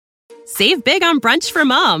Save big on brunch for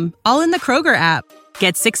mom, all in the Kroger app.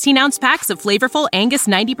 Get 16-ounce packs of flavorful Angus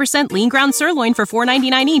 90% lean ground sirloin for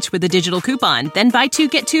 $4.99 each with a digital coupon. Then buy 2,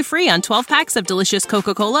 get 2 free on 12 packs of delicious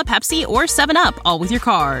Coca-Cola, Pepsi, or 7-Up, all with your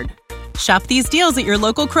card. Shop these deals at your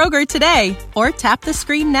local Kroger today, or tap the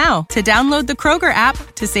screen now to download the Kroger app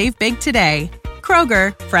to save big today.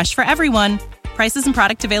 Kroger, fresh for everyone. Prices and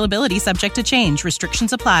product availability subject to change.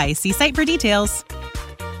 Restrictions apply. See site for details.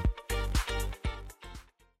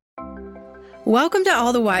 Welcome to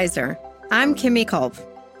All the Wiser. I'm Kimmy Kolb.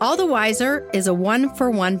 All the Wiser is a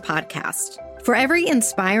one-for-one podcast. For every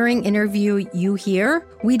inspiring interview you hear,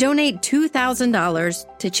 we donate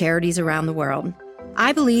 $2,000 to charities around the world.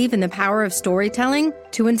 I believe in the power of storytelling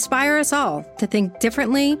to inspire us all to think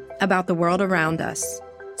differently about the world around us.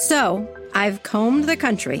 So, I've combed the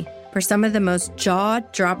country for some of the most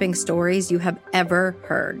jaw-dropping stories you have ever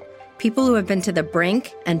heard. People who have been to the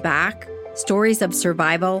brink and back, stories of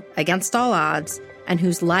survival against all odds, and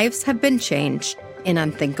whose lives have been changed in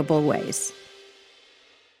unthinkable ways.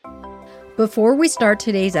 Before we start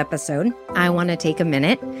today's episode, I want to take a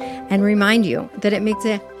minute and remind you that it makes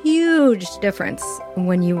a huge difference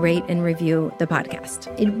when you rate and review the podcast.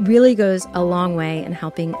 It really goes a long way in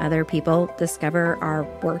helping other people discover our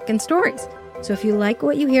work and stories. So if you like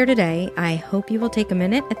what you hear today, I hope you will take a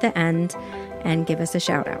minute at the end and give us a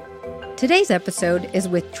shout out. Today's episode is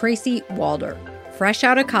with Tracy Walder. Fresh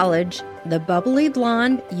out of college, the bubbly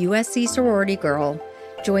blonde USC sorority girl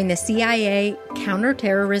joined the CIA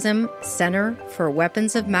Counterterrorism Center for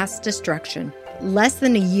Weapons of Mass Destruction. Less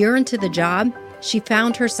than a year into the job, she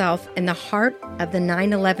found herself in the heart of the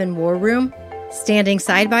 9/11 war room, standing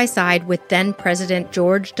side by side with then-President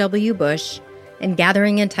George W. Bush and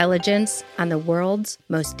gathering intelligence on the world's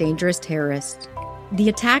most dangerous terrorist. The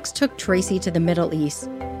attacks took Tracy to the Middle East,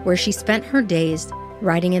 where she spent her days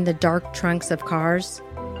riding in the dark trunks of cars,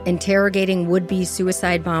 interrogating would-be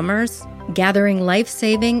suicide bombers, gathering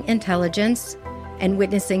life-saving intelligence, and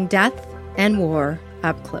witnessing death and war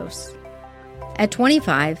up close. At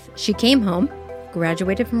 25, she came home,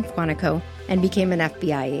 graduated from Quantico, and became an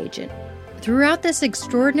FBI agent. Throughout this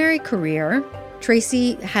extraordinary career,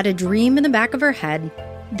 Tracy had a dream in the back of her head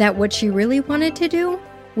that what she really wanted to do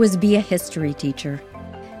was be a history teacher.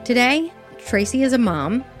 Today, Tracy is a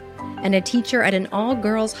mom and a teacher at an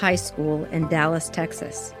all-girls high school in Dallas,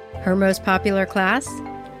 Texas. Her most popular class?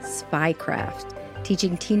 Spycraft,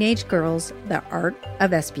 teaching teenage girls the art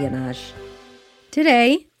of espionage.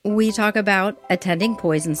 Today, we talk about attending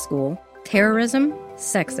poison school, terrorism,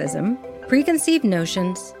 sexism, preconceived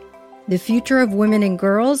notions, the future of women and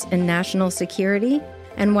girls in national security,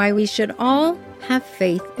 and why we should all have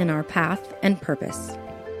faith in our path and purpose.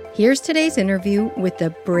 Here's today's interview with the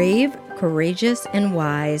brave, courageous, and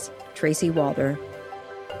wise Tracy Walder.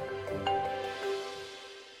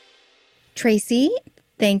 Tracy,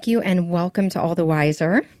 thank you and welcome to All the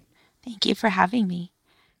Wiser. Thank you for having me.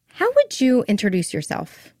 How would you introduce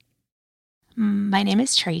yourself? My name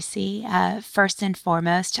is Tracy. First and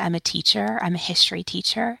foremost, I'm a teacher. I'm a history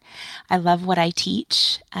teacher. I love what I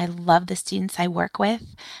teach. I love the students I work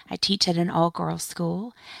with. I teach at an all-girls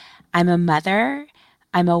school. I'm a mother.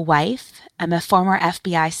 I'm a wife. I'm a former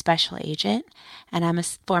FBI special agent, and I'm a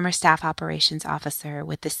former staff operations officer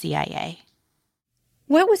with the CIA.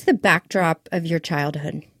 What was the backdrop of your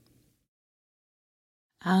childhood?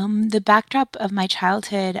 The backdrop of my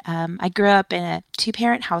childhood, I grew up in a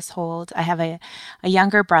two-parent household. I have a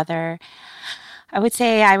younger brother. I would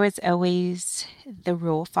say I was always the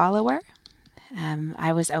rule follower.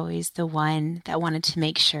 I was always the one that wanted to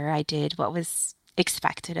make sure I did what was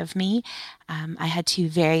expected of me. I had two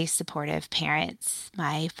very supportive parents.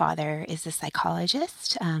 My father is a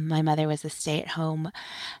psychologist. My mother was a stay-at-home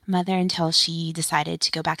mother until she decided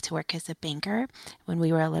to go back to work as a banker when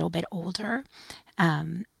we were a little bit older.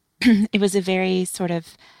 It was a very sort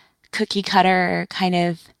of cookie cutter kind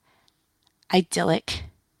of idyllic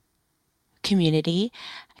community.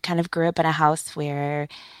 I kind of grew up in a house where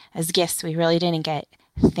as gifts, we really didn't get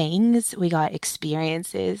things. We got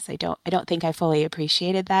experiences. I don't think I fully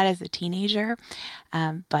appreciated that as a teenager,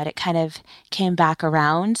 but it kind of came back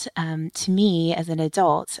around to me as an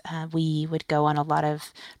adult. We would go on a lot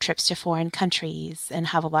of trips to foreign countries and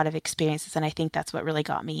have a lot of experiences, and I think that's what really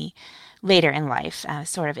got me later in life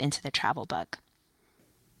sort of into the travel bug.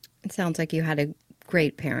 It sounds like you had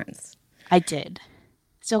great parents. I did.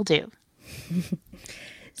 Still do.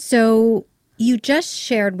 So you just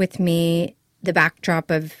shared with me the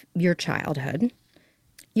backdrop of your childhood.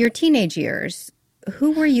 Your teenage years,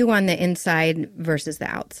 who were you on the inside versus the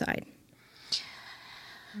outside?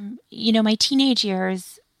 You know, my teenage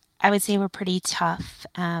years, I would say were pretty tough.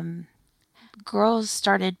 girls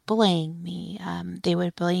started bullying me. They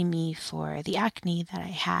would bully me for the acne that I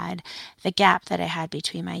had, the gap that I had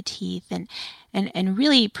between my teeth, and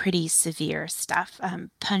really pretty severe stuff.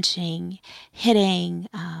 Punching, hitting,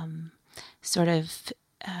 sort of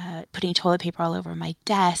putting toilet paper all over my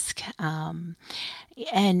desk.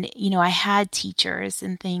 And, I had teachers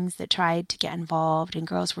and things that tried to get involved, and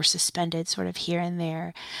girls were suspended sort of here and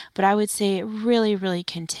there. But I would say it really, really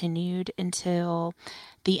continued until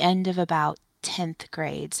the end of about 10th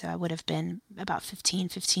grade. So I would have been about 15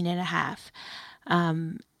 and a half.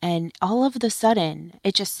 And all of the sudden,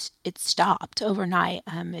 it stopped overnight.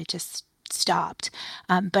 It just stopped.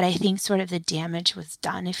 But I think sort of the damage was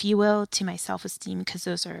done, if you will, to my self-esteem, because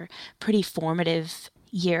those are pretty formative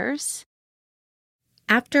years.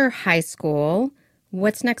 After high school,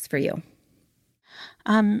 what's next for you?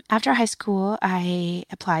 After high school, I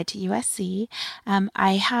applied to USC.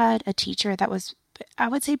 I had a teacher that was, I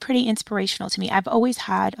would say, pretty inspirational to me. I've always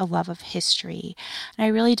had a love of history, and I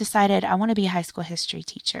really decided I want to be a high school history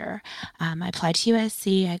teacher. I applied to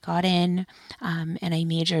USC, I got in, and I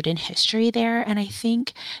majored in history there, and I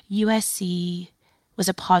think USC was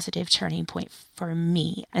a positive turning point for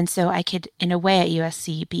me. And so I could, in a way at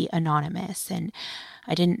USC, be anonymous, and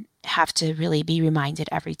I didn't have to really be reminded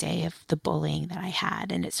every day of the bullying that I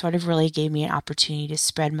had. And it sort of really gave me an opportunity to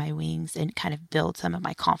spread my wings and kind of build some of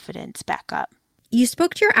my confidence back up. You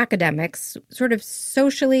spoke to your academics, sort of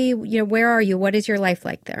socially, where are you? What is your life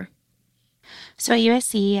like there? So at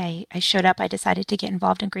USC, I showed up, I decided to get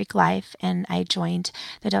involved in Greek life, and I joined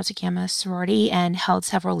the Delta Gamma sorority and held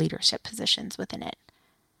several leadership positions within it.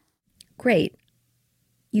 Great.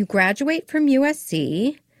 You graduate from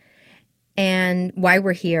USC, and why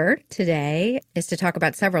we're here today is to talk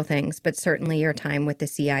about several things, but certainly your time with the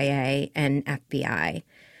CIA and FBI.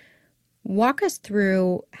 Walk us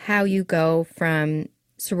through how you go from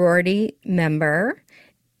sorority member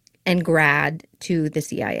and grad to the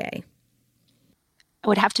CIA. I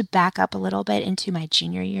would have to back up a little bit into my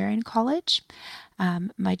junior year in college.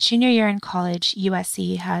 My junior year in college,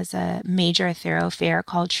 USC has a major thoroughfare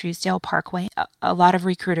called Truesdale Parkway. A lot of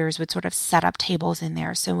recruiters would sort of set up tables in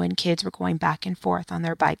there. So when kids were going back and forth on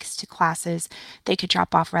their bikes to classes, they could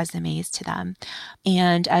drop off resumes to them.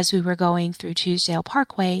 And as we were going through Truesdale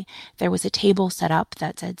Parkway, there was a table set up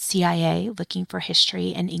that said CIA looking for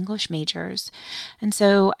history and English majors. And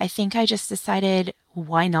so I think I just decided,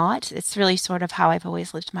 why not? It's really sort of how I've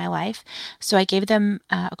always lived my life. So I gave them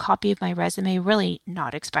a copy of my resume, really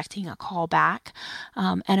not expecting a call back.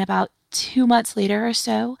 And about 2 months later or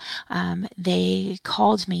so, they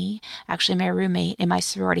called me. Actually, my roommate in my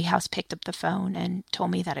sorority house picked up the phone and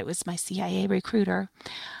told me that it was my CIA recruiter.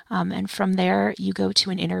 And from there, you go to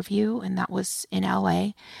an interview, and that was in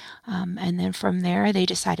LA. And then from there, they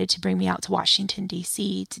decided to bring me out to Washington,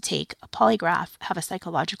 D.C. to take a polygraph, have a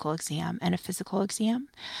psychological exam, and a physical exam.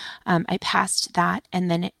 I passed that,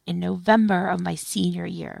 and then in November of my senior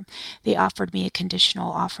year, they offered me a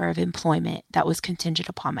conditional offer of employment that was contingent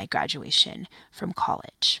upon my graduation from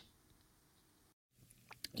college.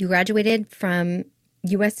 You graduated from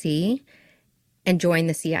USC and joined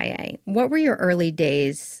the CIA. What were your early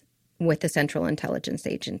days with the Central Intelligence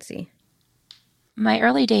Agency? My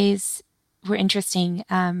early days were interesting,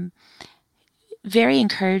 very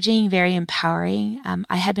encouraging, very empowering.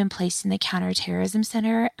 I had been placed in the Counterterrorism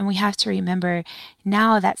Center, and we have to remember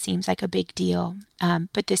now that seems like a big deal.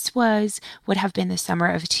 But this would have been the summer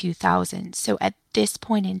of 2000. So at this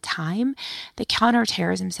point in time, the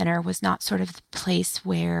Counterterrorism Center was not sort of the place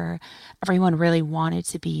where everyone really wanted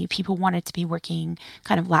to be. People wanted to be working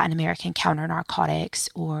kind of Latin American counter-narcotics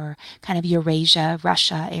or kind of Eurasia,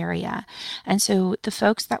 Russia area. And so the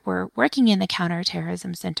folks that were working in the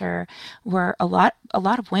Counterterrorism Center were a lot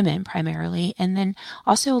of women primarily, and then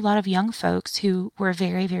also a lot of young folks who were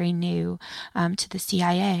very, very new to the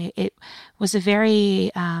CIA. It was a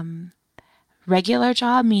very regular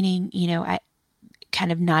job, meaning, at kind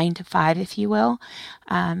of 9 to 5, if you will.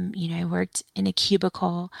 I worked in a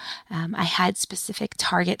cubicle. I had specific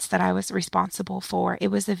targets that I was responsible for. It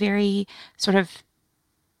was a very sort of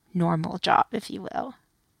normal job, if you will.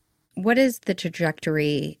 What is the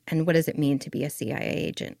trajectory and what does it mean to be a CIA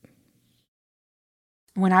agent?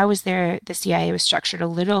 When I was there, the CIA was structured a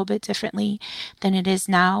little bit differently than it is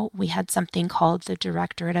now. We had something called the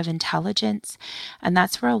Directorate of Intelligence, and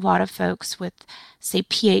that's where a lot of folks with, say,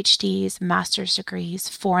 PhDs, master's degrees,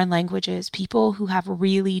 foreign languages, people who have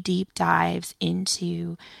really deep dives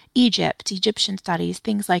into Egypt, Egyptian studies,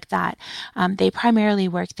 things like that. They primarily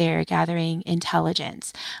work there gathering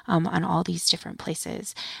intelligence on all these different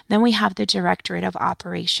places. Then we have the Directorate of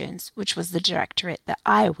Operations, which was the directorate that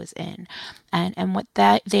I was in. And what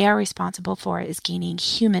that they are responsible for is gaining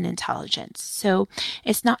human intelligence. So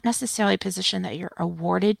it's not necessarily a position that you're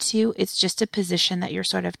awarded to, it's just a position that you're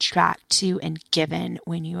sort of tracked to and given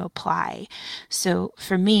when you apply. So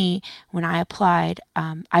for me, when I applied,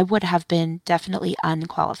 I would have been definitely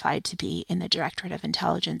unqualified to be in the Directorate of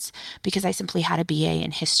Intelligence because I simply had a BA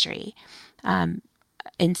in history.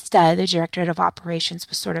 Instead, the Directorate of Operations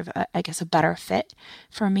was sort of, a better fit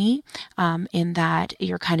for me in that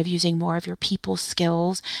you're kind of using more of your people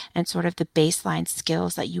skills and sort of the baseline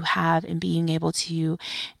skills that you have in being able to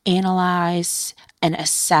analyze and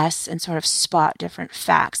assess and sort of spot different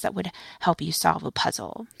facts that would help you solve a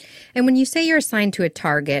puzzle. And when you say you're assigned to a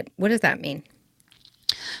target, what does that mean?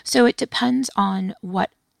 So it depends on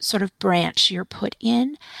what sort of branch you're put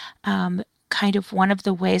in. Kind of one of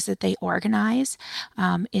the ways that they organize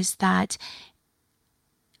is that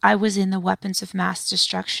I was in the weapons of mass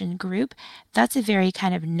destruction group. That's a very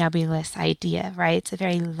kind of nebulous idea, right? It's a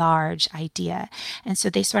very large idea. And so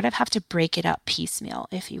they sort of have to break it up piecemeal,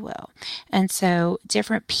 if you will. And so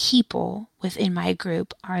different people within my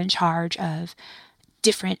group are in charge of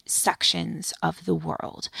different sections of the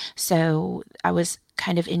world. So I was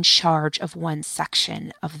kind of in charge of one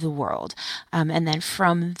section of the world. And then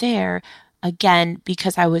from there, again,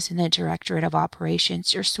 because I was in the Directorate of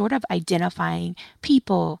Operations, you're sort of identifying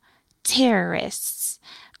people, terrorists,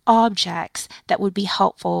 objects that would be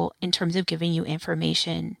helpful in terms of giving you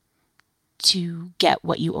information to get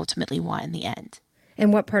what you ultimately want in the end.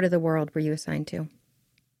 And what part of the world were you assigned to?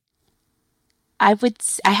 I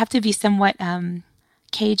have to be somewhat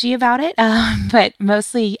cagey about it, but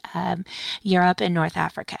mostly Europe and North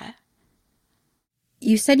Africa.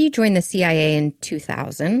 You said you joined the CIA in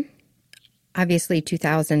 2000. Obviously,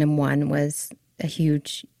 2001 was a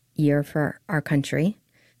huge year for our country.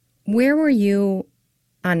 Where were you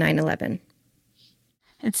on 9/11?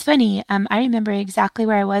 It's funny. I remember exactly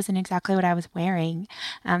where I was and exactly what I was wearing.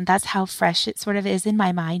 That's how fresh it sort of is in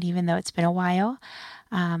my mind, even though it's been a while.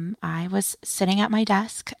 I was sitting at my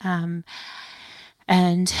desk.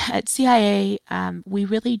 And at CIA, we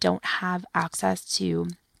really don't have access to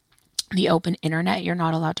the open internet. You're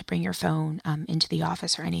not allowed to bring your phone into the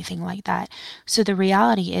office or anything like that. So the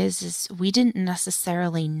reality is we didn't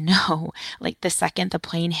necessarily know, like the second the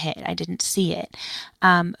plane hit, I didn't see it.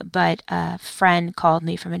 But a friend called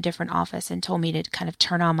me from a different office and told me to kind of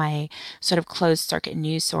turn on my sort of closed circuit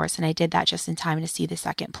news source. And I did that just in time to see the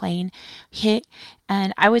second plane hit.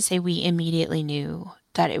 And I would say we immediately knew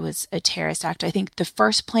that it was a terrorist act. I think the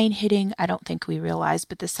first plane hitting, I don't think we realized,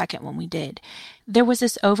 but the second one we did. There was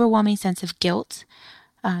this overwhelming sense of guilt.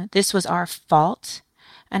 This was our fault.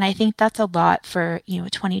 And I think that's a lot for, a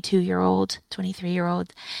 22-year-old,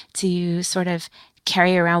 23-year-old to sort of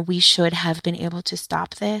carry around. We should have been able to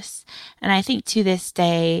stop this. And I think to this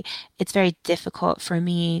day, it's very difficult for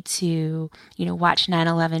me to, watch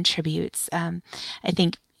 9/11 tributes. I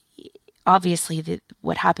think obviously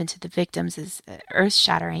what happened to the victims is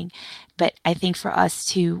earth-shattering, but I think for us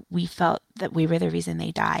too, we felt that we were the reason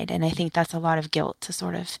they died. And I think that's a lot of guilt to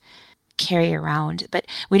sort of carry around. But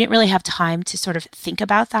we didn't really have time to sort of think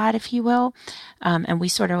about that, if you will. And we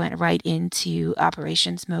sort of went right into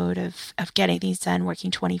operations mode of getting things done,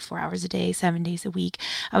 working 24 hours a day, 7 days a week.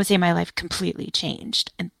 I would say my life completely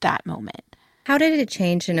changed in that moment. How did it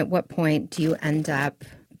change, and at what point do you end up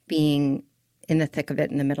being in the thick of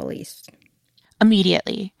it in the Middle East?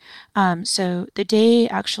 Immediately. So the day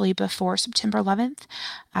actually before September 11th,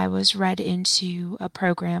 I was read into a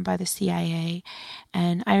program by the CIA.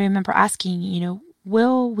 And I remember asking,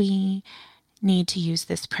 will we need to use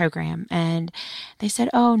this program? And they said,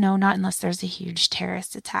 oh, no, not unless there's a huge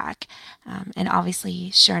terrorist attack. And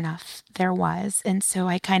obviously, sure enough, there was. And so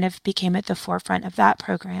I kind of became at the forefront of that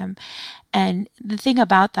program. And the thing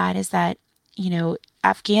about that is that,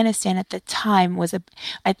 Afghanistan at the time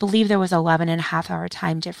I believe there was 11.5 hour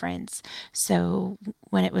time difference. So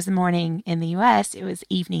when it was the morning in the US, it was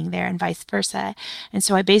evening there and vice versa. And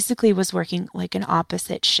so I basically was working like an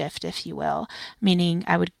opposite shift, if you will, meaning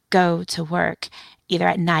I would go to work either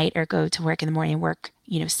at night or go to work in the morning and work,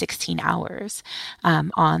 16 hours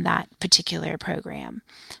on that particular program.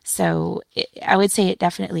 So I would say it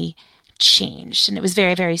definitely changed, and it was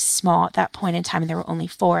very, very small at that point in time, and there were only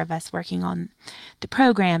 4 of us working on the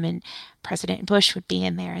program, and President Bush would be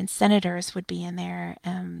in there and senators would be in there.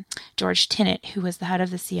 George Tenet, who was the head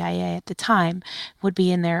of the CIA at the time, would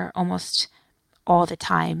be in there almost all the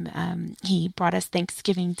time. He brought us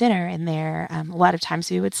Thanksgiving dinner in there. A lot of times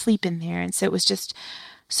we would sleep in there. And so it was just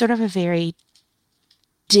sort of a very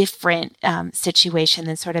different situation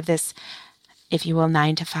than sort of this, if you will,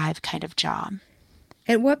 9 to 5 kind of job.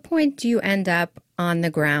 At what point do you end up on the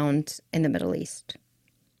ground in the Middle East?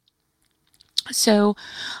 So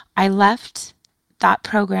I left that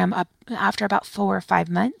program up after about 4 or 5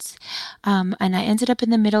 months, and I ended up in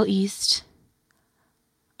the Middle East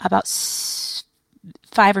about 5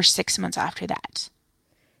 or 6 months after that.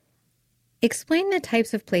 Explain the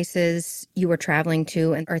types of places you were traveling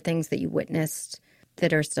to and or things that you witnessed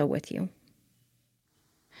that are still with you.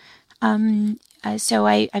 So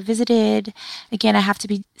I visited, again, I have to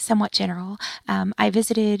be somewhat general. I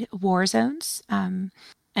visited war zones. And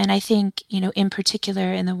I think, in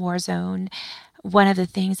particular in the war zone, one of the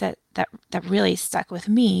things that really stuck with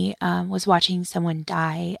me was watching someone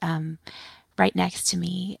die right next to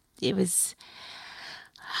me.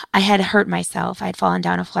 I had hurt myself. I had fallen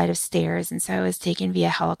down a flight of stairs, and so I was taken via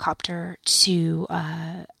helicopter to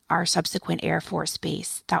our subsequent Air Force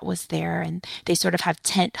base that was there. And they sort of have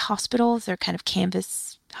tent hospitals. They're kind of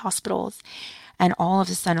canvas hospitals. And all of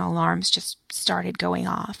a sudden, alarms just started going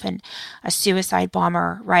off. And a suicide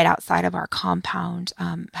bomber right outside of our compound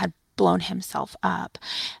had blown himself up.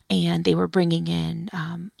 And they were bringing in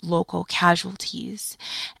local casualties.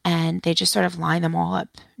 And they just sort of lined them all up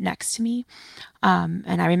next to me.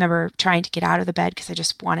 And I remember trying to get out of the bed because I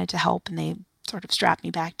just wanted to help. And they sort of strapped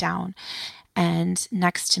me back down. And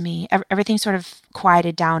next to me, everything sort of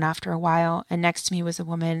quieted down after a while. And next to me was a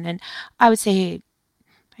woman. And I would say,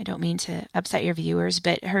 I don't mean to upset your viewers,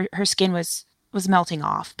 but her skin was melting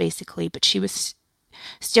off, basically. But she was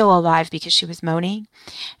still alive because she was moaning.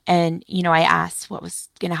 And, I asked what was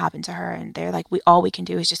going to happen to her. And they're like, all we can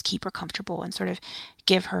do is just keep her comfortable and sort of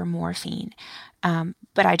give her morphine.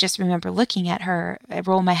 But I just remember looking at her, I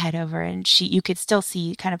rolled my head over, and you could still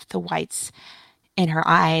see kind of the whites in her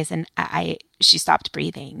eyes, and she stopped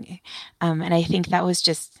breathing. And I think that was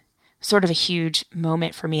just sort of a huge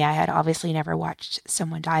moment for me. I had obviously never watched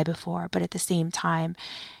someone die before, but at the same time,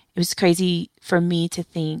 it was crazy for me to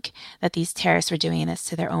think that these terrorists were doing this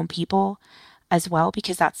to their own people as well,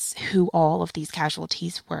 because that's who all of these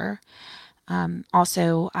casualties were.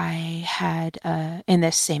 Also, I had, in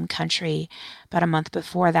this same country, about a month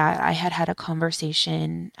before that, I had a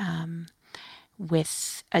conversation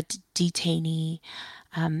with a detainee,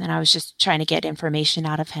 and I was just trying to get information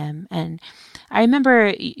out of him. And I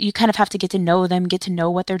remember you kind of have to get to know them, get to know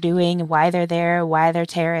what they're doing, why they're there, why they're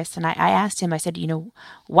terrorists. And I asked him, I said,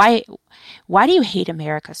 why do you hate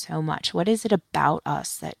America so much? What is it about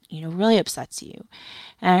us that, really upsets you?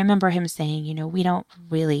 And I remember him saying,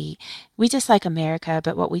 we dislike America,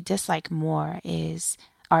 but what we dislike more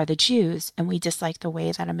are the Jews. And we dislike the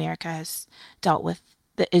way that America has dealt with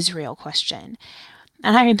the Israel question.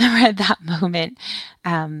 And I remember at that moment,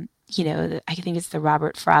 I think it's the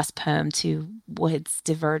Robert Frost poem, two roads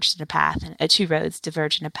diverged in a path,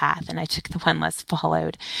 and I took the one less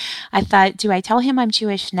followed. I thought, do I tell him I'm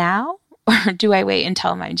Jewish now, or do I wait and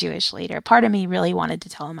tell him I'm Jewish later? Part of me really wanted to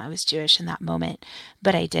tell him I was Jewish in that moment,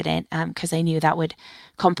 but I didn't, because I knew that would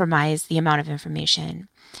compromise the amount of information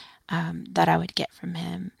that I would get from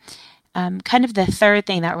him. Kind of the third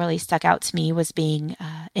thing that really stuck out to me was being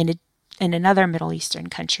in another Middle Eastern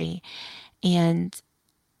country. And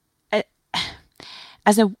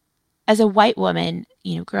as a white woman,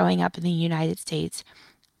 growing up in the United States,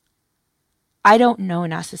 I don't know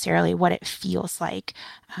necessarily what it feels like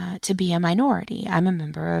to be a minority. I'm a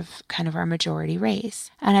member of kind of our majority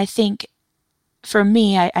race. And I think for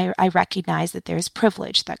me, I recognize that there's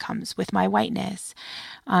privilege that comes with my whiteness.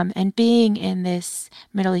 And being in this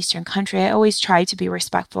Middle Eastern country, I always try to be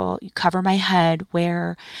respectful. You cover my head,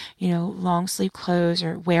 wear, long sleeve clothes,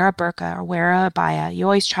 or wear a burqa, or wear a abaya. You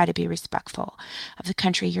always try to be respectful of the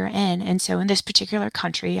country you're in. And so in this particular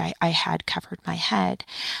country, I had covered my head.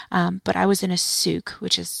 But I was in a souk,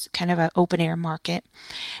 which is kind of an open air market.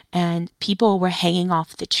 And people were hanging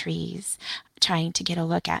off the trees, trying to get a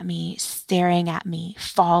look at me, staring at me,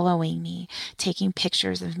 following me, taking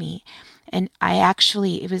pictures of me. And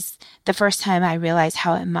it was the first time I realized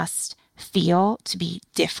how it must feel to be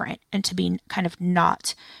different and to be kind of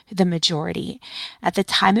not the majority. At the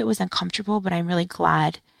time, it was uncomfortable, but I'm really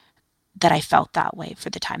glad that I felt that way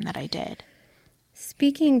for the time that I did.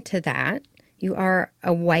 Speaking to that, you are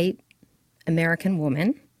a white American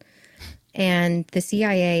woman, and the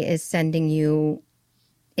CIA is sending you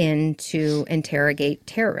in to interrogate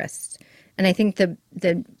terrorists. And I think the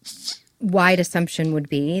wide assumption would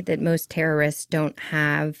be that most terrorists don't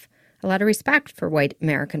have a lot of respect for white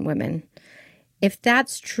American women. If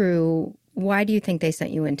that's true, why do you think they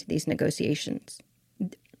sent you into these negotiations?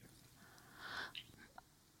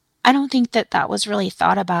 I don't think that was really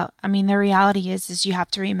thought about. I mean, the reality is you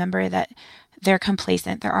have to remember that they're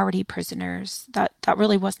complacent. They're already prisoners. That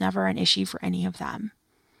really was never an issue for any of them.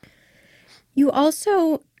 You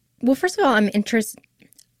also, well, first of all, I'm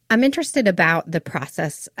interested about the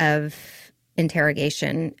process of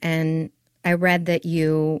interrogation. And I read that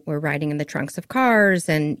you were riding in the trunks of cars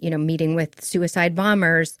and, meeting with suicide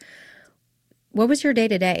bombers. What was your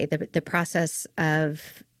day-to-day, the process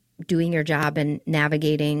of doing your job and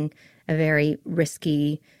navigating a very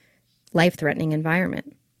risky, life-threatening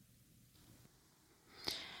environment?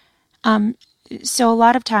 So a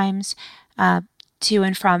lot of times, to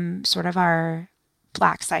and from sort of our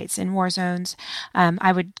black sites in war zones,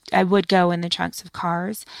 I would go in the trunks of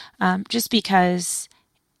cars, just because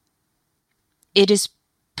it is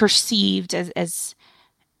perceived as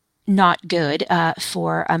not good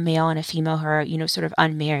for a male and a female who are, sort of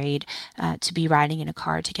unmarried, to be riding in a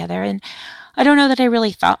car together. And I don't know that I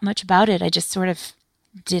really thought much about it. I just sort of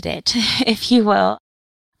did it, if you will.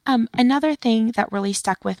 Another thing that really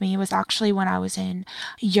stuck with me was actually when I was in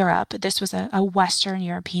Europe. This was a Western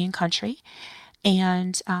European country,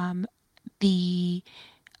 and the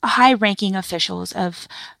high-ranking officials of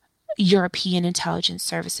European intelligence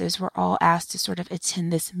services were all asked to sort of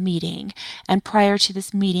attend this meeting. And prior to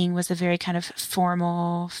this meeting was a very kind of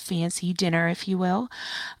formal, fancy dinner, if you will.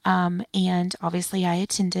 And obviously I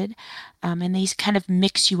attended. And they kind of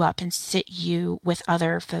mix you up and sit you with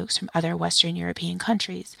other folks from other Western European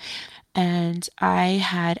countries. And I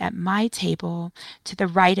had at my table, to the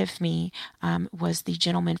right of me, was the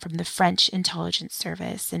gentleman from the French intelligence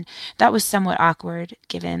service. And that was somewhat awkward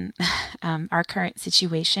given our current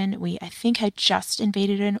situation. We, I think, had just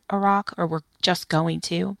invaded in Iraq, or were just going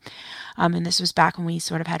to. And this was back when we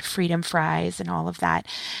sort of had freedom fries and all of that.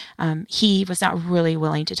 He was not really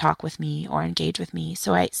willing to talk with me or engage with me.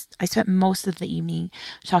 So I spent most of the evening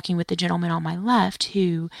talking with the gentleman on my left,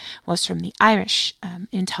 who was from the Irish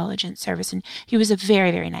intelligence service. And he was a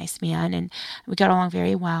very, very nice man, and we got along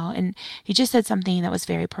very well. And he just said something that was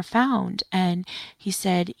very profound. And he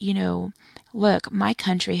said, look, my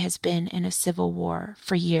country has been in a civil war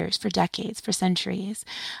for years, for decades, for centuries,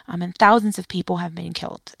 and thousands of people have been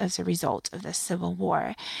killed as a result of this civil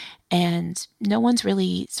war. And no one's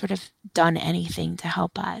really sort of done anything to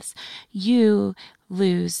help us. You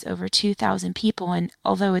lose over 2,000 people, and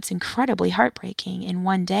although it's incredibly heartbreaking, in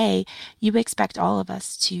one day, you expect all of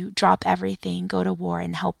us to drop everything, go to war,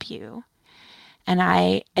 and help you. And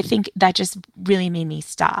I think that just really made me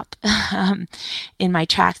stop in my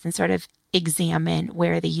tracks and sort of examine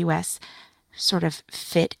where the U.S. sort of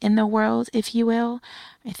fit in the world, if you will.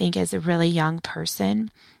 I think as a really young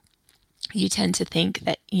person, you tend to think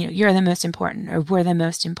that, you're the most important, or we're the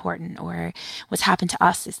most important, or what's happened to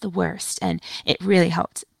us is the worst. And it really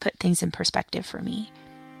helped put things in perspective for me.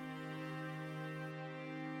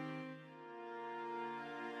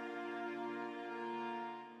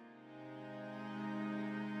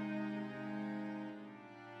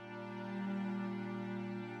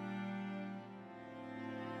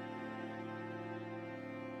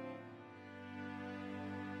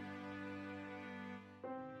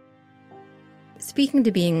 Speaking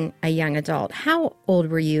to being a young adult, how old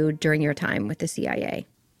were you during your time with the CIA?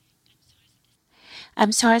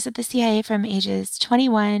 So I was at the CIA from ages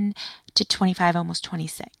 21 to 25, almost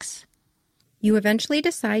 26. You eventually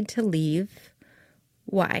decide to leave.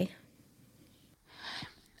 Why?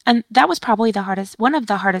 And that was probably one of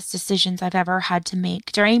the hardest decisions I've ever had to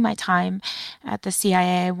make. During my time at the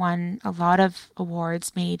CIA, I won a lot of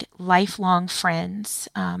awards, made lifelong friends.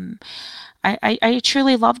 I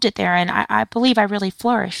truly loved it there, and I believe I really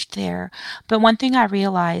flourished there. But one thing I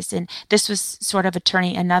realized, and this was sort of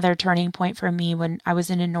another turning point for me, when I was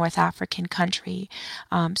in a North African country,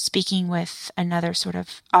 speaking with another sort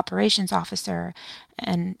of operations officer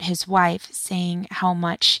and his wife, saying how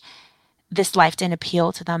much this life didn't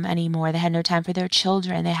appeal to them anymore. They had no time for their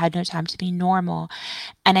children. They had no time to be normal.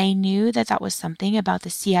 And I knew that was something about the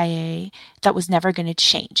CIA that was never going to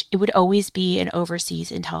change. It would always be an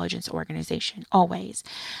overseas intelligence organization, always.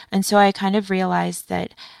 And so I kind of realized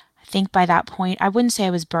that, I think by that point, I wouldn't say I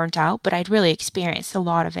was burnt out, but I'd really experienced a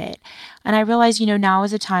lot of it. And I realized, now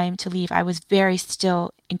is a time to leave. I was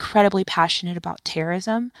still incredibly passionate about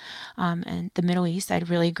terrorism and the Middle East. I'd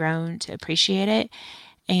really grown to appreciate it.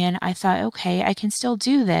 And I thought, okay, I can still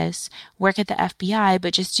do this, work at the FBI,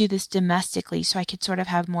 but just do this domestically so I could sort of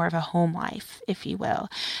have more of a home life, if you will.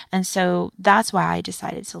 And so that's why I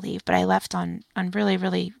decided to leave. But I left on really,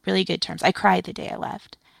 really, really good terms. I cried the day I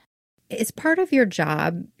left. As part of your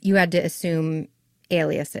job, you had to assume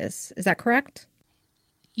aliases. Is that correct?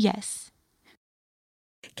 Yes.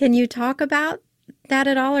 Can you talk about that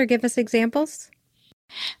at all or give us examples?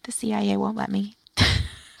 The CIA won't let me.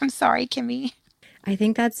 I'm sorry, Kimmy. I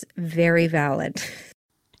think that's very valid.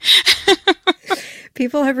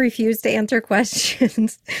 People have refused to answer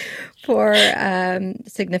questions for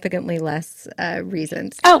significantly less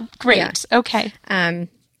reasons. Oh, great. Yeah. Okay.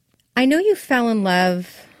 I know you fell in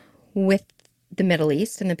love with the Middle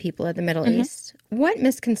East and the people of the Middle East. What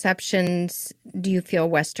misconceptions do you feel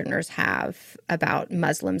Westerners have about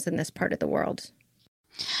Muslims in this part of the world?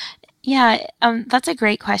 Yeah, that's a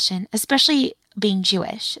great question, especially being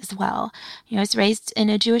Jewish as well. You know, I was raised in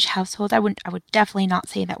a Jewish household. I would definitely not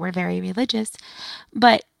say that we're very religious,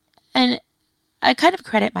 and I kind of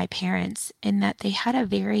credit my parents in that they had a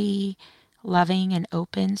very loving and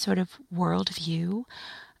open sort of worldview.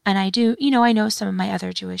 And I know some of my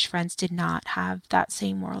other Jewish friends did not have that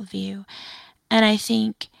same worldview. And I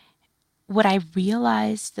think what I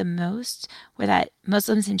realized the most were that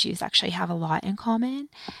Muslims and Jews actually have a lot in common.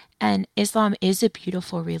 And Islam is a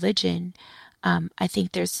beautiful religion. I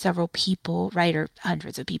think there's several people, right, or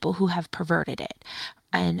hundreds of people who have perverted it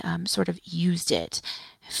and sort of used it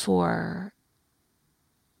for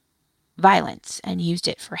violence and used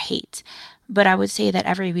it for hate. But I would say that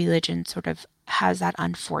every religion sort of has that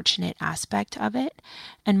unfortunate aspect of it,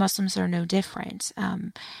 and Muslims are no different.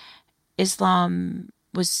 Islam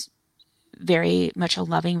was very much a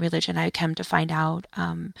loving religion. I come to find out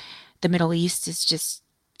the Middle East is just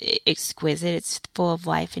exquisite. It's full of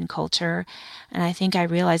life and culture. And I think I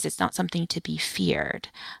realized it's not something to be feared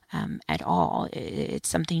at all. It's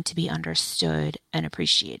something to be understood and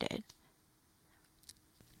appreciated.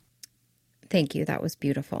 Thank you. That was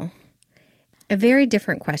beautiful. A very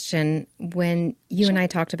different question. When you and I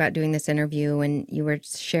talked about doing this interview and you were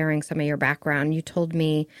sharing some of your background, you told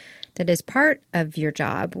me that as part of your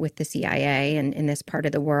job with the CIA and in this part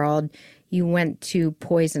of the world, you went to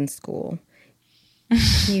poison school.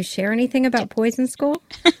 Can you share anything about poison school?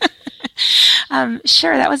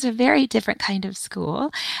 Sure. That was a very different kind of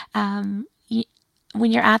school. When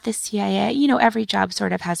you're at the CIA, every job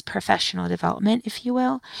sort of has professional development, if you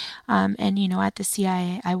will. And, at the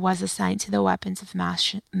CIA, I was assigned to the Weapons of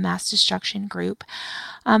Mass Destruction group.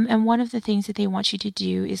 And one of the things that they want you to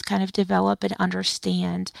do is kind of develop and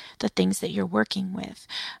understand the things that you're working with.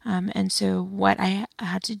 And so what I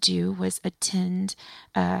had to do was attend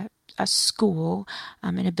a school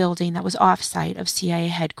in a building that was offsite of CIA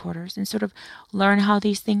headquarters and sort of learn how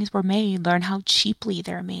these things were made, learn how cheaply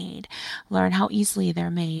they're made, learn how easily they're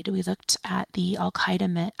made. We looked at the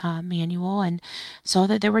Al-Qaeda manual and saw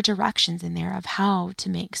that there were directions in there of how to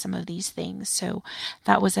make some of these things. So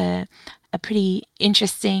that was a pretty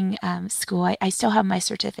interesting school. I still have my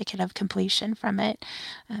certificate of completion from it,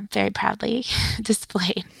 very proudly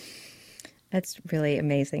displayed. That's really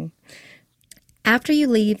amazing. After you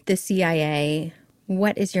leave the CIA,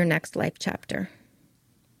 what is your next life chapter?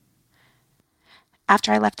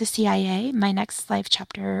 After I left the CIA, my next life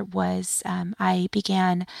chapter was I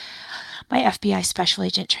began my FBI special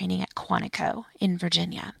agent training at Quantico in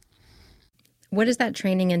Virginia. What does that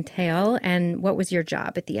training entail, and what was your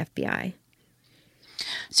job at the FBI?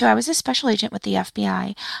 So I was a special agent with the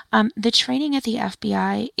FBI. The training at the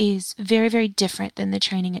FBI is very, very different than the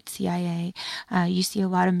training at CIA. You see a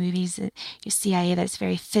lot of movies at CIA that's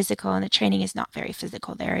very physical, and the training is not very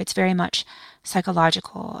physical there. It's very much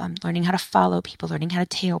psychological, learning how to follow people, learning how to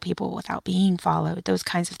tail people without being followed, those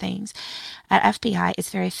kinds of things. At FBI,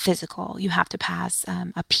 it's very physical. You have to pass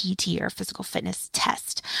a PT or physical fitness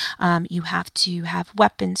test. You have to have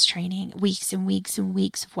weapons training, weeks and weeks and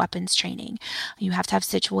weeks of weapons training. You have to have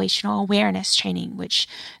situational awareness training, which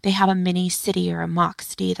they have a mini city or a mock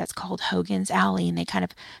city that's called Hogan's Alley, and they kind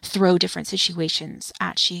of throw different situations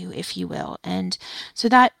at you, if you will. And so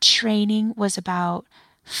that training was about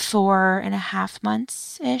 4.5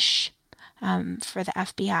 months-ish for the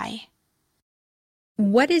FBI.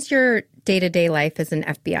 What is your day-to-day life as an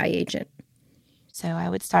FBI agent? So I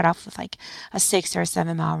would start off with like a 6 or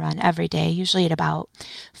 7 mile run every day, usually at about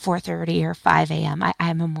 4:30 or 5 a.m.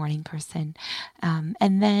 I'm a morning person. And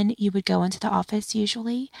then you would go into the office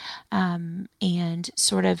usually, and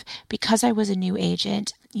sort of, because I was a new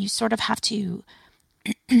agent, you sort of have to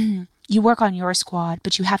you work on your squad,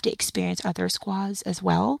 but you have to experience other squads as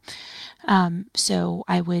well. So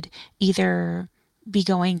I would either be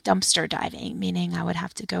going dumpster diving, meaning I would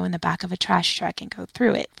have to go in the back of a trash truck and go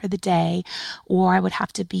through it for the day, or I would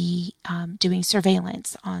have to be doing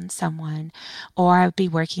surveillance on someone, or I would be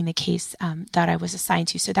working the case that I was assigned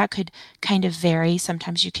to. So that could kind of vary.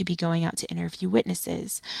 Sometimes you could be going out to interview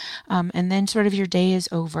witnesses, and then sort of your day is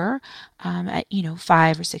over at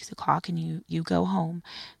 5 or 6 o'clock, and you go home.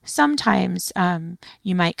 Sometimes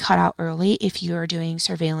you might cut out early if you're doing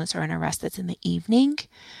surveillance or an arrest that's in the evening.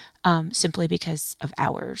 Simply because of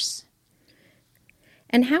hours.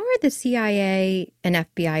 And how are the CIA and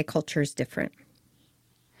FBI cultures different?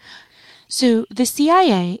 So the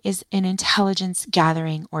CIA is an intelligence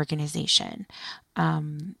gathering organization.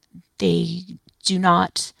 They do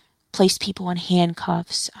not place people in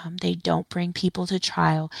handcuffs. They don't bring people to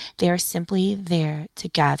trial. They are simply there to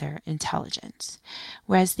gather intelligence.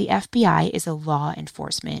 Whereas the FBI is a law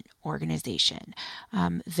enforcement organization.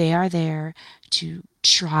 They are there to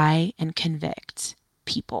try and convict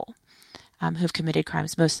people who have committed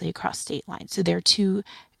crimes, mostly across state lines. So they're two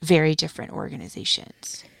very different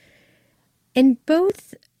organizations. In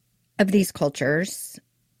both of these cultures,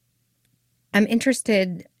 I'm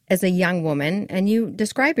interested as a young woman, and you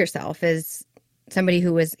describe yourself as somebody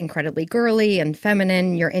who was incredibly girly and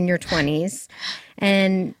feminine. You're in your 20s,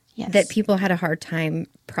 and Yes. that people had a hard time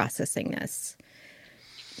processing this.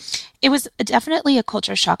 It was definitely a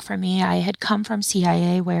culture shock for me. I had come from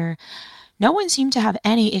CIA where no one seemed to have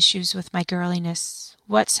any issues with my girliness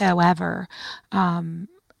whatsoever. And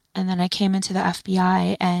then I came into the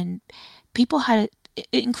FBI, and people had,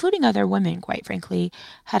 including other women, quite frankly,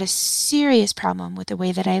 had a serious problem with the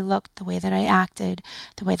way that I looked, the way that I acted,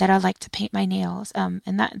 the way that I liked to paint my nails.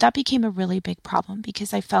 And that became a really big problem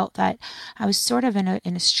because I felt that I was sort of in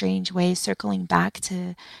a strange way circling back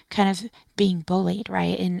to kind of being bullied,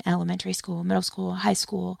 right, in elementary school, middle school, high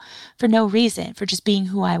school, for no reason, for just being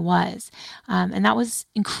who I was. And that was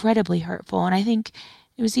incredibly hurtful. And I think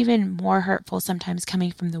it was even more hurtful sometimes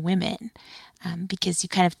coming from the women. Because you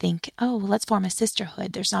kind of think, oh, well, let's form a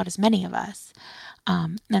sisterhood. There's not as many of us.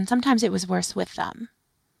 And sometimes it was worse with them.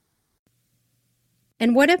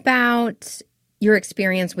 And what about your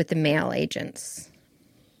experience with the male agents?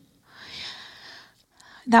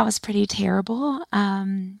 That was pretty terrible.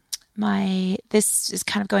 This is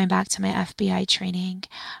kind of going back to my FBI training.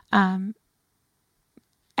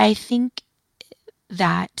 I think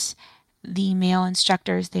that the male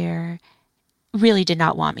instructors there really did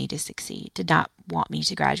not want me to succeed, did not want me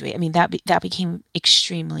to graduate. I mean, that became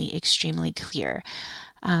extremely, extremely clear.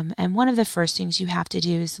 And one of the first things you have to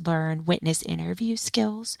do is learn witness interview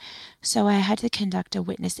skills. So I had to conduct a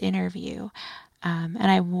witness interview. And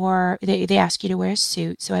they ask you to wear a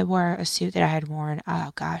suit. So I wore a suit that I had worn,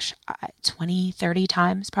 20, 30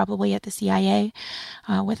 times probably at the CIA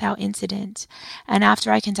without incident. And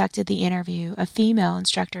after I conducted the interview, a female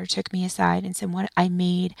instructor took me aside and said, what I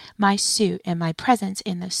made my suit and my presence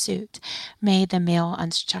in the suit made the male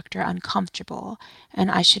instructor uncomfortable, and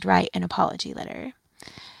I should write an apology letter.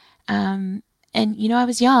 And, I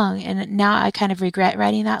was young, and now I kind of regret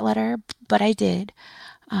writing that letter, but I did.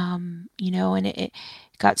 And it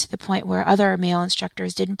got to the point where other male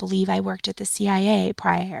instructors didn't believe I worked at the CIA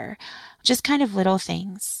prior. Just kind of little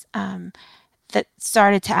things that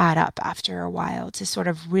started to add up after a while to sort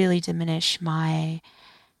of really diminish my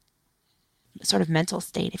sort of mental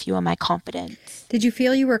state, if you will, my confidence. Did you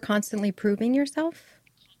feel you were constantly proving yourself?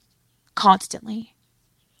 Constantly,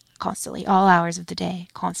 all hours of the day,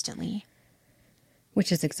 constantly.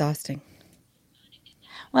 Which is exhausting.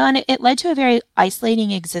 Well, and it led to a very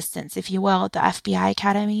isolating existence, if you will, at the FBI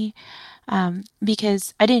Academy,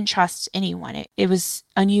 because I didn't trust anyone. It was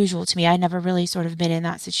unusual to me. I'd never really sort of been in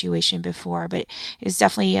that situation before, but it was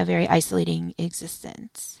definitely a very isolating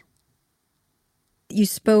existence. You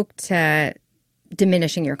spoke to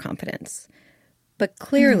diminishing your confidence, but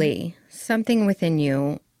clearly something within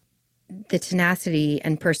you, the tenacity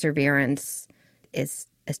and perseverance, is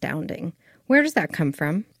astounding. Where does that come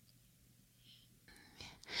from?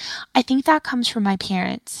 I think that comes from my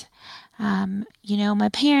parents. My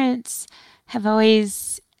parents have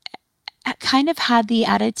always kind of had the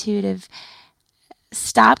attitude of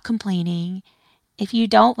stop complaining. If you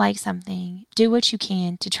don't like something, do what you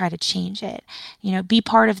can to try to change it. Be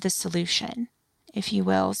part of the solution, if you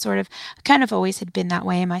will. Sort of, kind of always had been that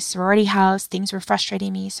way in my sorority house. Things were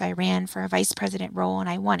frustrating me, so I ran for a vice president role and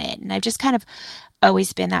I won it. And I've just kind of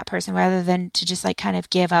always been that person, rather than to just kind of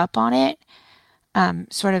give up on it.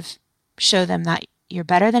 Sort of show them that you're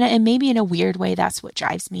better than it. And maybe in a weird way, that's what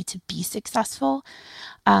drives me to be successful,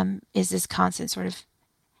 is this constant sort of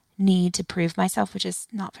need to prove myself, which is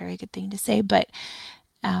not a very good thing to say, but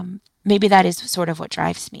maybe that is sort of what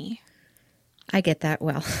drives me. I get that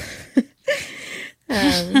well.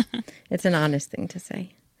 It's an honest thing to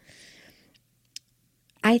say.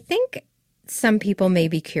 I think some people may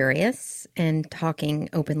be curious in talking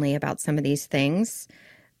openly about some of these things,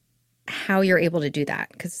 how you're able to do that,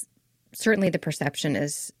 because certainly the perception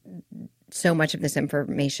is so much of this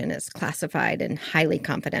information is classified and highly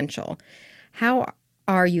confidential. How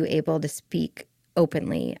are you able to speak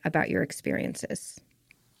openly about your experiences?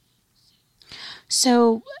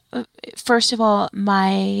 So, first of all,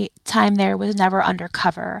 my time there was never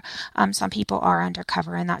undercover. Some people are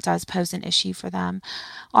undercover, and that does pose an issue for them.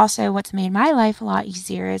 Also, what's made my life a lot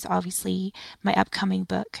easier is obviously my upcoming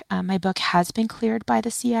book. My book has been cleared by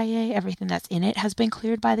the CIA. Everything that's in it has been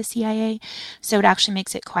cleared by the CIA. So it actually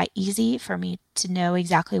makes it quite easy for me to know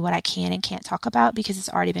exactly what I can and can't talk about because it's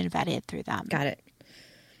already been vetted through them. Got it.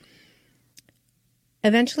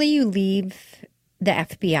 Eventually, you leave the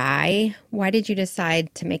FBI. Why did you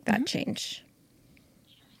decide to make that change?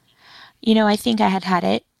 I think I had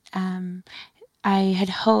it. I had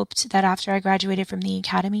hoped that after I graduated from the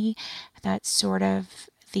academy, that sort of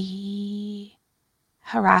the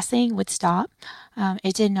harassing would stop.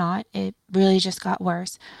 It did not. It really just got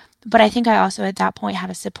worse. But I think I also at that point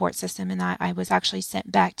had a support system in that I was actually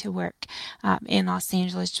sent back to work in Los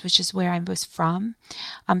Angeles, which is where I was from.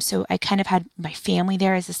 So I kind of had my family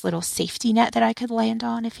there as this little safety net that I could land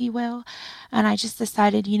on, if you will. And I just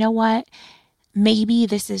decided, you know what? Maybe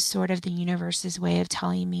this is sort of the universe's way of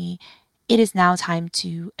telling me it is now time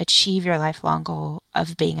to achieve your lifelong goal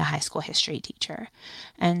of being a high school history teacher.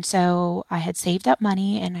 And so I had saved up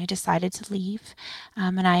money and I decided to leave.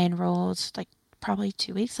 And I enrolled probably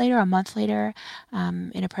 2 weeks later, a month later,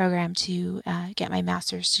 in a program to get my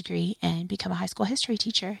master's degree and become a high school history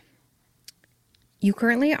teacher. You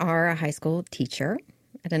currently are a high school teacher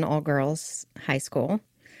at an all-girls high school.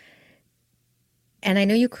 And I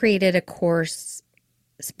know you created a course,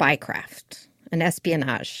 Spycraft, an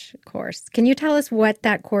espionage course. Can you tell us what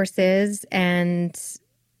that course is and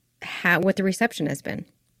what the reception has been?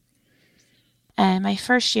 And my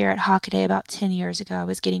first year at Hockaday about 10 years ago, I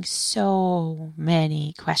was getting so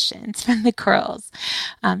many questions from the girls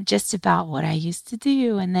just about what I used to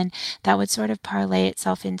do. And then that would sort of parlay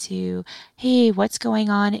itself into, hey, what's going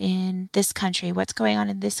on in this country? What's going on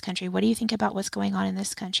in this country? What do you think about what's going on in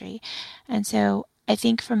this country? And so I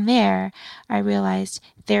think from there, I realized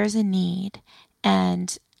there's a need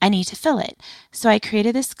and I need to fill it. So I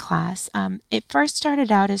created this class. It first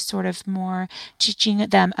started out as sort of more teaching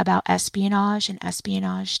them about espionage and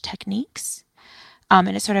espionage techniques. And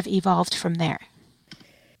it sort of evolved from there.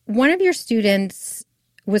 One of your students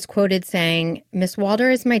was quoted saying, "Miss Walder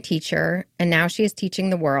is my teacher, and now she is teaching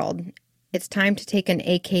the world. It's time to take an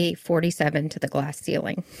AK-47 to the glass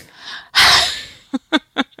ceiling."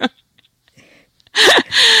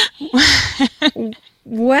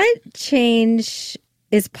 What change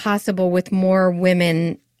is possible with more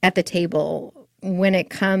women at the table when it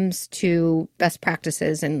comes to best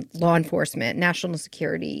practices in law enforcement, national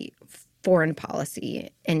security, foreign policy,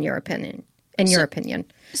 in your opinion?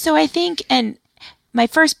 So I think, and my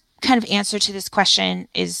first kind of answer to this question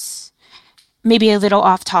is maybe a little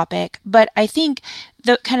off topic, but I think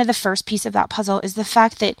the first piece of that puzzle is the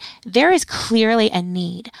fact that there is clearly a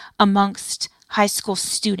need amongst high school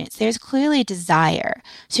students. There's clearly a desire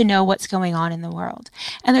to know what's going on in the world.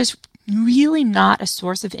 And there's really not a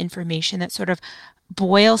source of information that sort of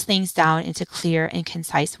boils things down into clear and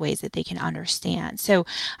concise ways that they can understand. So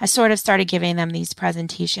I sort of started giving them these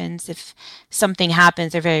presentations. If something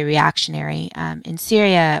happens, they're very reactionary in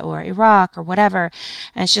Syria or Iraq or whatever.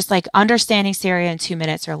 And it's just like understanding Syria in 2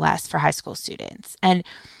 minutes or less for high school students. And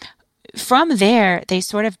from there, they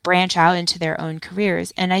sort of branch out into their own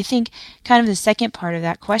careers. And I think kind of the second part of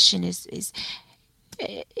that question is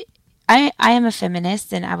I am a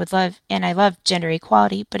feminist and I love gender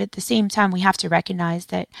equality, but at the same time, we have to recognize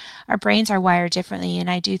that our brains are wired differently. And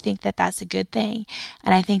I do think that that's a good thing.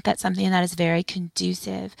 And I think that's something that is very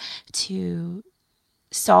conducive to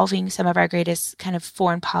solving some of our greatest kind of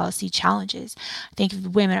foreign policy challenges. I think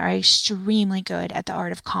women are extremely good at the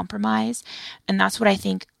art of compromise. And that's what I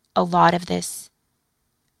think a lot of this,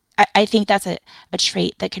 I think that's a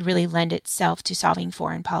trait that could really lend itself to solving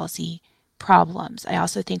foreign policy problems. I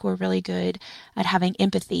also think we're really good at having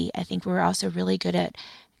empathy. I think we're also really good at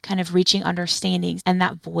kind of reaching understandings, and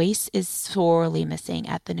that voice is sorely missing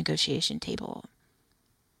at the negotiation table.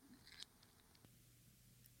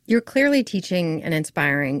 You're clearly teaching and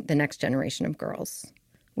inspiring the next generation of girls,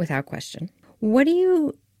 without question. What do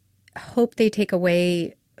you hope they take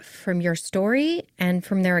away from your story and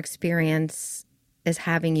from their experience as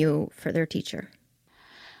having you for their teacher?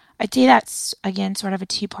 I'd say that's, again, sort of a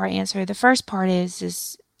two-part answer. The first part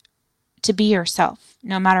is to be yourself,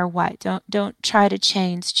 no matter what. Don't try to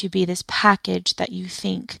change to be this package that you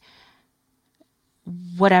think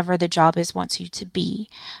whatever the job is wants you to be.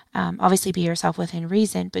 Obviously, be yourself within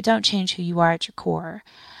reason, but don't change who you are at your core.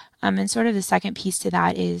 And sort of the second piece to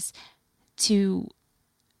that is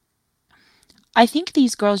I think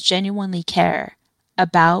these girls genuinely care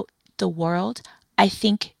about the world. I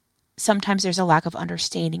think sometimes there's a lack of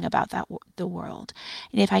understanding about the world.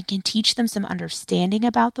 And if I can teach them some understanding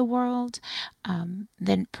about the world,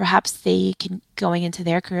 then perhaps they can, going into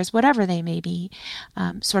their careers, whatever they may be,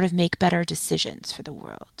 sort of make better decisions for the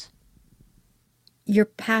world. Your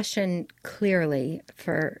passion clearly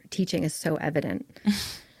for teaching is so evident.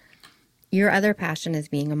 Your other passion is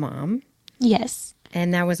being a mom. Yes.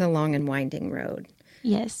 And that was a long and winding road.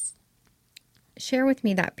 Yes. Share with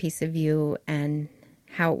me that piece of you and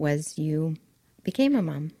how it was you became a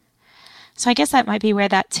mom. So I guess that might be where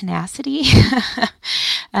that tenacity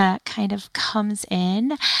kind of comes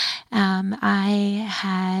in. I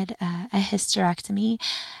had a hysterectomy.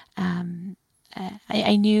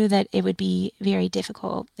 I knew that it would be very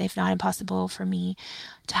difficult, if not impossible, for me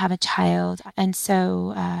to have a child. And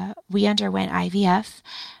so we underwent IVF,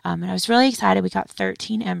 and I was really excited. We got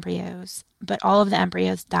 13 embryos, but all of the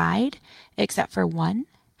embryos died except for one.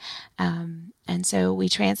 And so we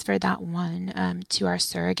transferred that one to our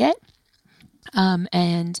surrogate,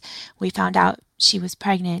 and we found out she was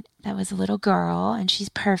pregnant. That was a little girl, and she's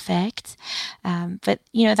perfect. But,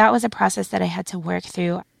 that was a process that I had to work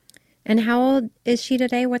through. And how old is she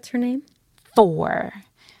today? What's her name? 4.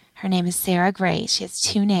 Her name is Sarah Grace. She has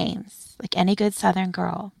 2 names, like any good Southern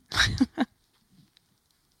girl.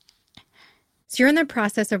 So you're in the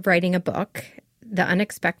process of writing a book, The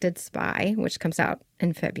Unexpected Spy, which comes out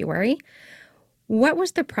in February. What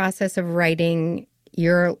was the process of writing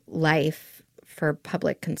your life for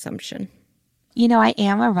public consumption? I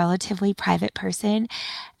am a relatively private person,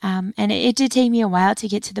 and it did take me a while to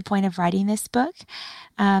get to the point of writing this book.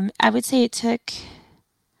 I would say it took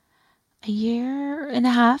a year and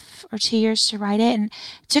a half or 2 years to write it, and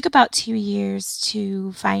it took about 2 years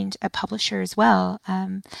to find a publisher as well.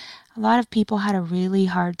 A lot of people had a really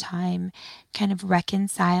hard time kind of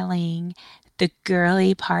reconciling the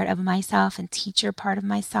girly part of myself and teacher part of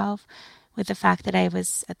myself with the fact that I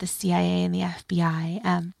was at the CIA and the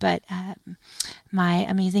FBI. But my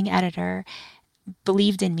amazing editor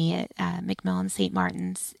believed in me at Macmillan St.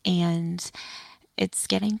 Martin's, and it's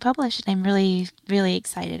getting published. I'm really, really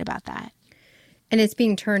excited about that. And it's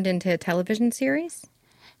being turned into a television series?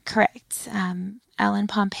 Correct. Ellen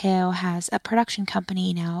Pompeo has a production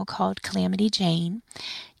company now called Calamity Jane,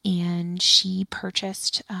 and she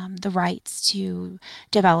purchased the rights to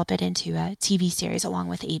develop it into a TV series along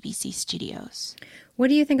with ABC Studios. What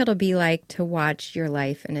do you think it'll be like to watch your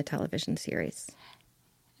life in a television series?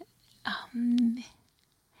 I'm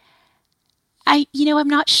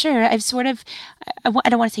not sure. I've sort of, I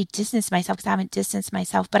don't want to say distanced myself because I haven't distanced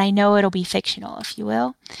myself, but I know it'll be fictional, if you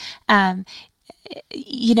will. I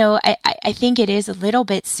think it is a little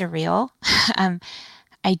bit surreal.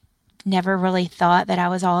 I never really thought that I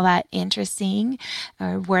was all that interesting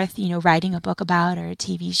or worth, writing a book about or a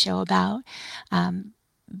TV show about.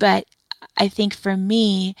 But I think for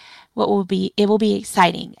me, it will be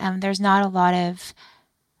exciting. There's not a lot of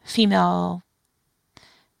female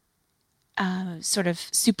sort of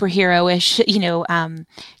superhero-ish,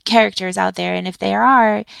 characters out there. And if there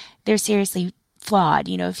are, they're seriously flawed.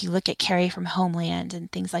 If you look at Carrie from Homeland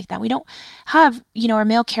and things like that, we don't have, our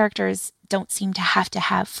male characters don't seem to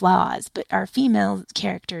have flaws, but our female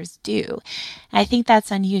characters do. And I think that's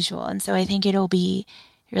unusual. And so I think it'll be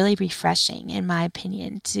really refreshing, in my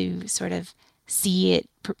opinion, to sort of see it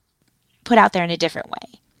put out there in a different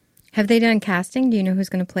way. Have they done casting? Do you know who's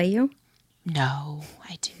going to play you? No,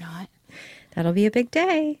 I do not. That'll be a big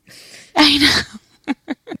day. I know.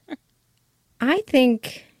 I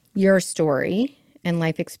think your story and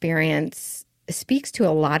life experience speaks to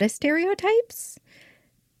a lot of stereotypes.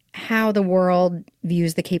 How the world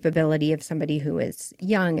views the capability of somebody who is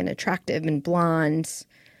young and attractive and blonde.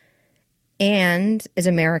 And as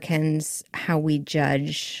Americans, how we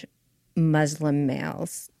judge Muslim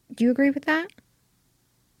males. Do you agree with that?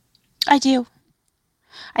 I do.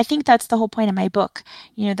 I think that's the whole point of my book,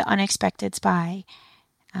 The Unexpected Spy.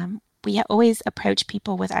 We always approach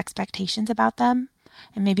people with expectations about them,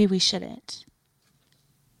 and maybe we shouldn't.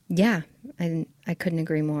 Yeah, I couldn't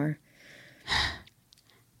agree more.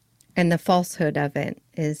 And the falsehood of it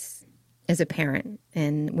is apparent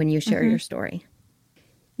when you share your story.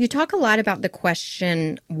 You talk a lot about the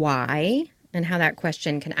question why and how that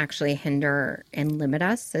question can actually hinder and limit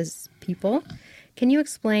us as people. Can you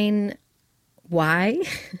explain why?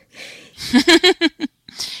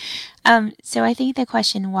 So I think the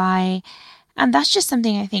question why, that's just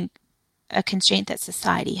something I think a constraint that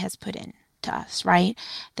society has put in to us, right?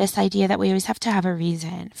 This idea that we always have to have a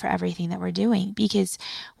reason for everything that we're doing. Because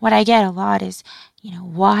what I get a lot is,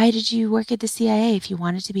 why did you work at the CIA if you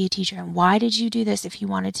wanted to be a teacher? And why did you do this if you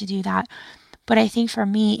wanted to do that? But I think for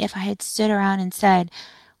me, if I had stood around and said,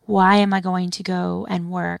 why am I going to go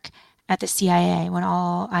and work at the CIA when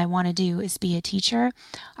all I want to do is be a teacher?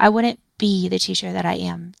 I wouldn't be the teacher that I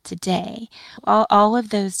am today. All of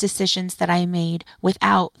those decisions that I made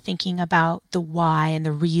without thinking about the why and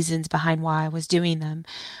the reasons behind why I was doing them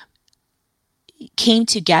came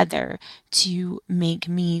together to make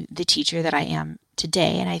me the teacher that I am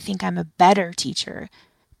today. And I think I'm a better teacher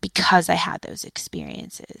because I had those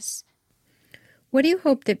experiences. What do you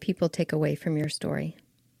hope that people take away from your story?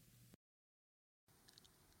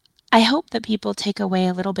 I hope that people take away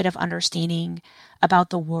a little bit of understanding about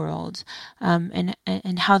the world, and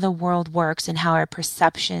how the world works and how our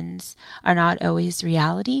perceptions are not always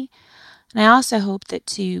reality. And I also hope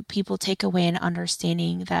that people take away an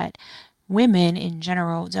understanding that women in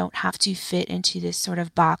general don't have to fit into this sort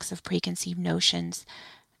of box of preconceived notions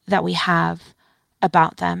that we have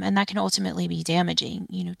about them. And that can ultimately be damaging,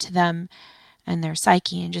 to them and their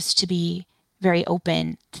psyche, and just to be very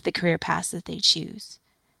open to the career paths that they choose.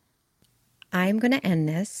 I'm going to end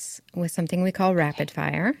this with something we call rapid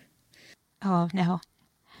fire. Oh, no.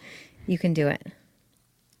 You can do it.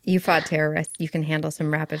 You fought terrorists. You can handle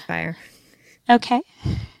some rapid fire. Okay.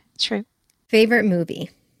 True. Favorite movie?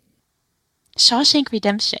 Shawshank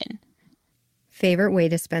Redemption. Favorite way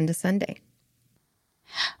to spend a Sunday?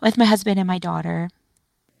 With my husband and my daughter.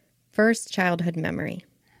 First childhood memory?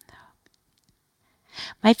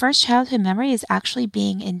 My first childhood memory is actually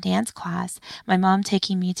being in dance class. My mom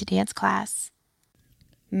taking me to dance class.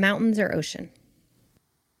 Mountains or ocean?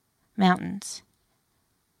 Mountains.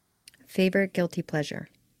 Favorite guilty pleasure?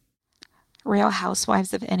 Real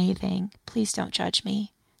Housewives of anything. Please don't judge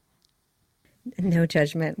me. No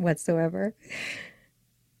judgment whatsoever.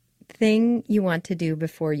 Thing you want to do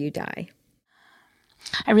before you die?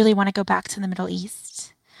 I really want to go back to the Middle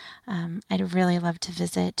East. I'd really love to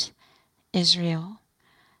visit Israel.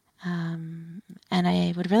 And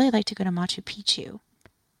I would really like to go to Machu Picchu.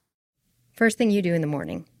 First thing you do in the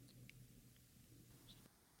morning?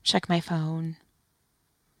 Check my phone.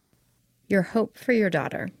 Your hope for your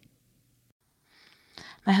daughter?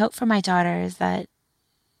 My hope for my daughter is that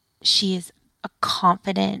she is a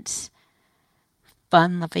confident,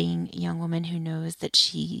 fun-loving young woman who knows that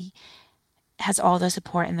she has all the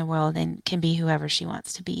support in the world and can be whoever she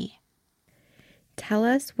wants to be. Tell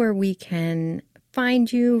us where we can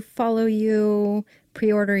find you, follow you,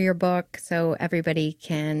 pre-order your book so everybody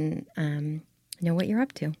can know what you're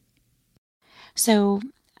up to. So,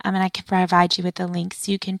 I can provide you with the links.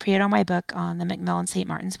 You can pre-order my book on the Macmillan St.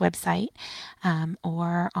 Martin's website,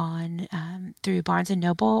 or on through Barnes &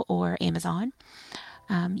 Noble or Amazon.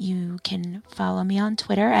 You can follow me on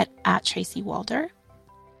Twitter at Tracy Walder.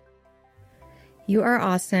 You are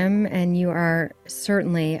awesome, and you are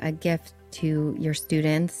certainly a gift to your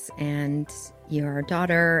students and your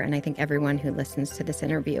daughter, and I think everyone who listens to this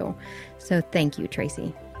interview. So thank you,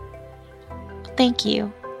 Tracy. Thank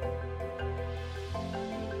you.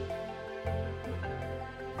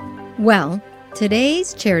 Well,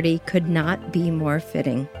 today's charity could not be more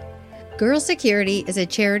fitting. Girls Security is a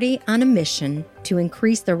charity on a mission to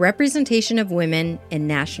increase the representation of women in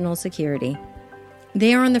national security.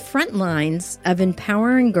 They are on the front lines of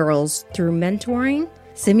empowering girls through mentoring,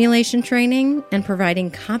 simulation training, and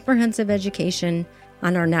providing comprehensive education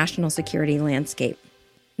on our national security landscape.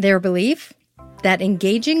 Their belief? That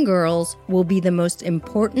engaging girls will be the most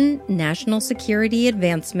important national security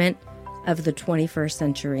advancement of the 21st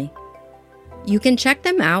century. You can check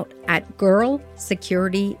them out at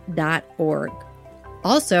girlsecurity.org.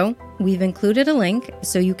 Also, we've included a link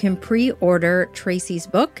so you can pre-order Tracy's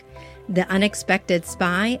book, The Unexpected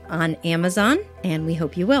Spy, on Amazon, and we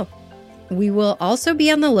hope you will. We will also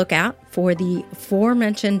be on the lookout for the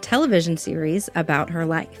aforementioned television series about her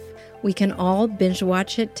life. We can all binge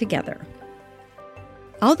watch it together.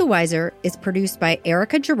 All the Wiser is produced by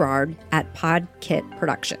Erica Gerard at PodKit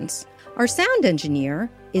Productions. Our sound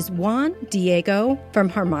engineer is Juan Diego from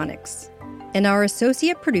Harmonix, and our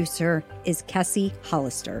associate producer is Kessie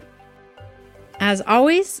Hollister. As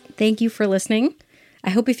always, thank you for listening. I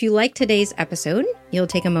hope if you like today's episode, you'll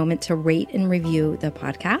take a moment to rate and review the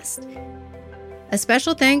podcast. A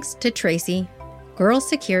special thanks to Tracy, Girls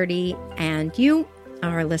Security, and you,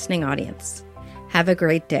 our listening audience. Have a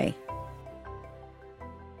great day.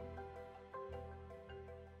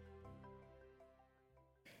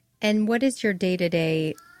 And what is your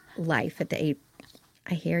day-to-day life at the Ape?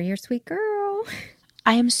 I hear you're a sweet girl.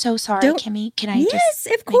 I am so sorry, Kimmy. Can I Yes,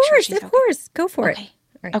 of course. Go for it.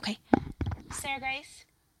 Right. Okay. Sarah Grace,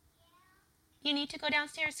 you need to go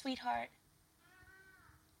downstairs, sweetheart.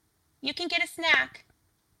 You can get a snack.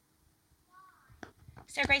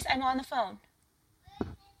 Sarah Grace, I'm on the phone.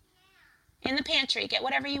 In the pantry. Get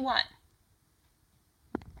whatever you want.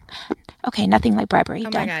 Okay, nothing like bribery. Oh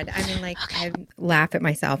my God. I mean, I laugh at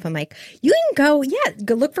myself. I'm like, you can go. Yeah,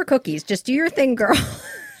 go look for cookies. Just do your thing, girl.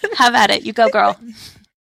 Have at it. You go, girl.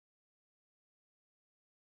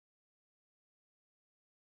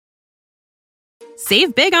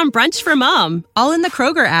 Save big on brunch for mom, all in the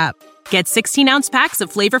Kroger app. Get 16-ounce packs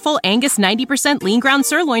of flavorful Angus 90% lean ground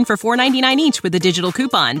sirloin for $4.99 each with a digital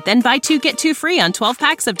coupon. Then buy 2, get 2 free on 12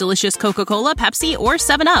 packs of delicious Coca-Cola, Pepsi, or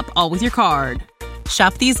 7-Up, all with your card.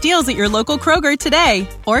 Shop these deals at your local Kroger today,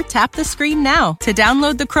 or tap the screen now to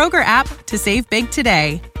download the Kroger app to save big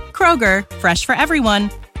today. Kroger, fresh for everyone.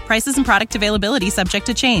 Prices and product availability subject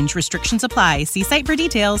to change. Restrictions apply. See site for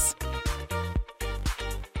details.